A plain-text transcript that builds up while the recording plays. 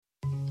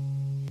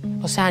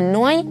O sea,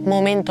 no hay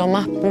momento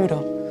más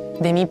puro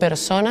de mi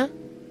persona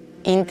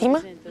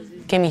íntima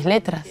que mis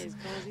letras.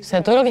 O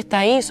sea, todo lo que está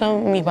ahí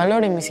son mis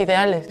valores, mis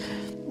ideales,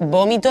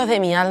 vómitos de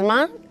mi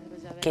alma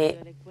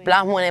que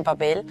plasmo en el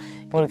papel,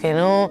 porque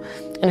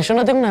yo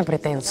no tengo una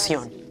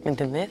pretensión, ¿me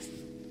entendés?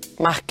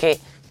 Más que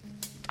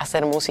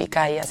hacer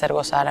música y hacer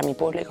gozar a mi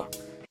público.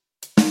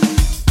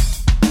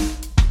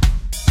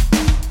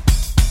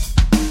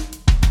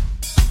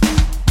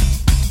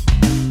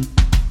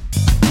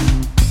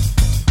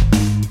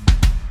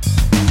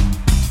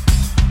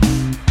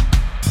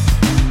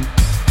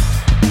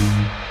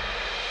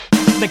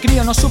 De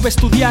crío no supe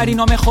estudiar y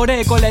no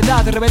mejoré con la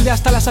edad. Rebelde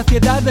hasta la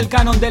saciedad del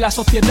canon de la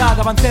sociedad.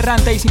 Avancé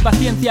errante y sin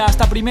paciencia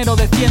hasta primero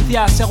de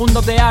ciencias,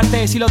 segundo de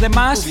artes y lo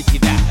demás.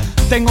 Publicidad.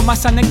 Tengo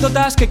más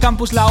anécdotas que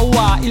Campus la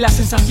UA y las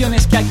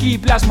sensaciones que aquí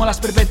plasmo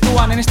las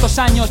perpetúan. En estos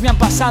años me han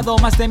pasado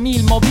más de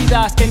 1000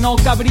 movidas que no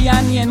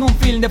cabrían ni en un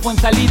film de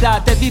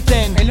Fuensalida. Te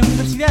dicen, en la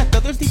universidad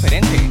todo es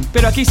diferente.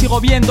 Pero aquí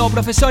sigo viendo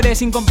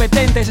profesores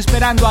incompetentes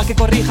esperando a que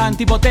corrijan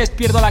tipo test,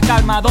 pierdo la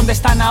calma. ¿Dónde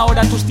están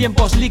ahora tus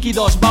tiempos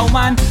líquidos,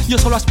 Bauman? Yo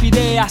solo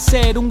aspiré a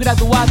ser un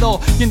graduado,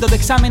 yendo de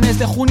exámenes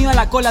de junio a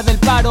la cola del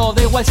paro.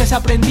 Da igual si has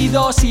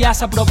aprendido, si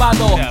has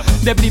aprobado.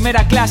 De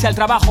primera clase al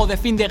trabajo de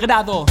fin de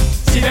grado.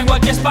 Si vengo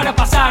aquí es para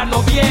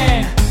pasarlo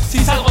bien, si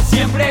salgo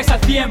siempre es al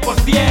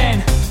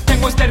 100%.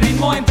 Tengo este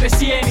ritmo entre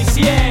 100 y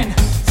 100.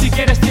 Si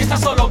quieres fiesta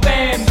solo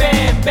ven,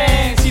 ven,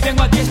 ven. Si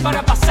vengo aquí es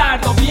para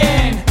pasarlo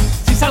bien,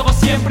 si salgo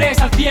siempre es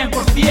al 100%.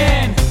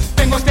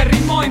 Tengo este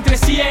ritmo entre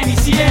 100 y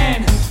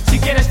 100. Si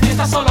quieres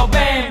fiesta solo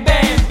ven,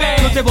 ven,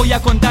 ven. No te voy a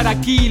contar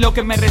aquí lo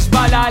que me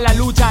resbala, la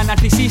lucha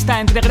narcisista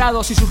entre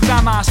grados y sus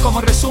ramas.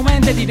 Como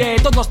resumen te diré,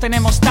 todos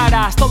tenemos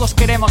taras, todos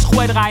queremos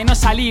juerga y no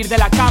salir de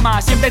la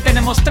cama. Siempre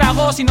tenemos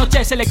tragos y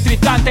noches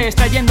electrizantes,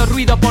 trayendo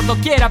ruido por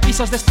doquier a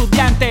pisos de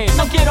estudiantes.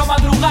 No quiero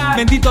madrugar,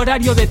 bendito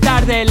horario de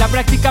tarde. La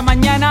práctica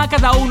mañana,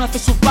 cada uno hace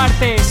su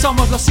parte.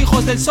 Somos los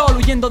hijos del sol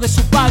huyendo de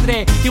su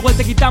padre. Igual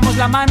te quitamos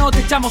la mano, te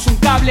echamos un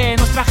cable.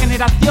 Nuestra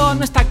generación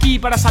no está aquí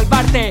para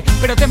salvarte,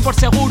 pero ten por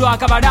seguro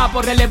acabará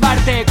por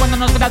relevarte. Cuando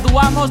nos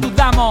graduamos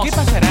dudamos, ¿qué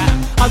pasará?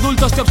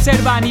 Adultos te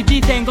observan y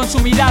dicen con su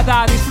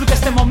mirada, disfruta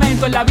este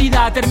momento, en la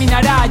vida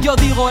terminará. Yo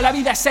digo, la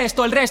vida es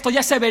esto, el resto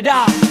ya se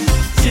verá.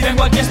 Si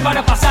vengo aquí es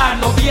para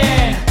pasarlo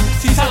bien,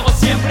 si salgo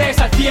siempre es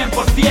al 100%.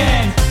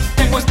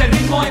 Tengo este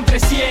ritmo entre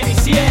 100 y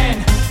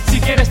 100. Si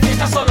quieres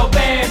fiesta solo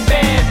ven,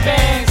 ven,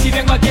 ven. Si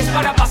vengo aquí es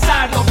para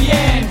pasarlo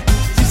bien,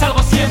 si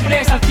salgo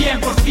siempre es al 100%.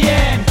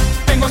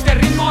 Tengo este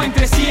ritmo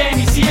entre 100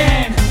 y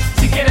 100.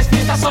 Si quieres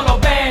fiesta solo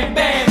ven,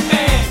 ven,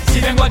 ven. Si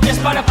vengo aquí es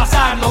para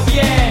pasarlo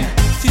bien,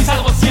 si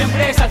salgo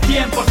siempre es al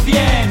 100%.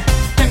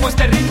 Tengo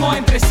este ritmo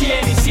entre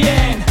 100 y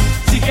 100.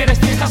 Si quieres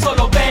fiesta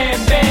solo ven,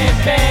 ven,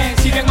 ven.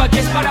 Si vengo aquí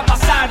es para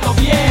pasarlo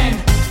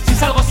bien, si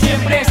salgo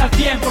siempre es al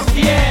 100%.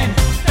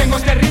 Tengo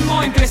este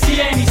ritmo entre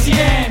 100 y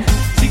 100.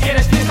 Si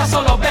quieres fiesta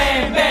solo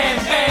ven, ven.